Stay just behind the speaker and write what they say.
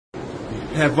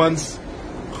heavens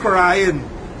crying.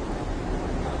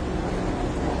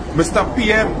 Mr.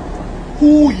 PM,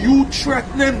 who you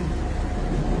threatening?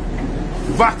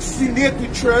 Vaccinate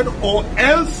with children or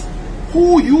else?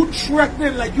 Who you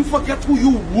threatening? Like you forget who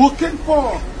you working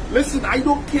for. Listen, I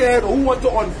don't care who want to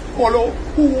unfollow,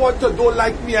 who want to don't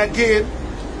like me again.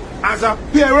 As a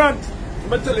parent,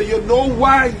 I'm telling you, you know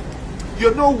why?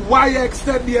 You know why I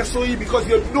extend the SOE? Because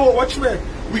you know, watch me.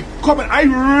 We coming. I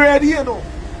ready, you know.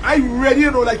 I ready,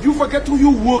 you know. Like you forget who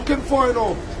you working for, you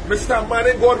know. Mr.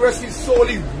 Manning, God rest his soul.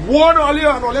 He won all here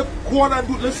and all that. Go on and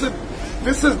do. Listen,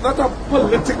 this is not a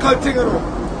political thing, you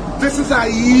know. This is a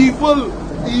evil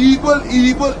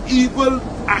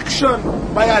action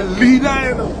by a leader,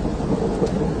 you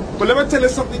know. But let me tell you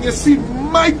something. You see,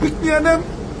 my pick me and them.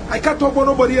 I can't talk about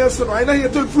nobody else, you know. I'm not here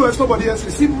to influence nobody else.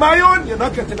 You see, my own, you're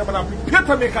not getting them, and I'm prepared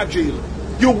to make a jail.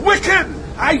 You're wicked.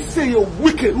 I say you're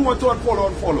wicked. Who want to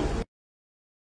unfollow?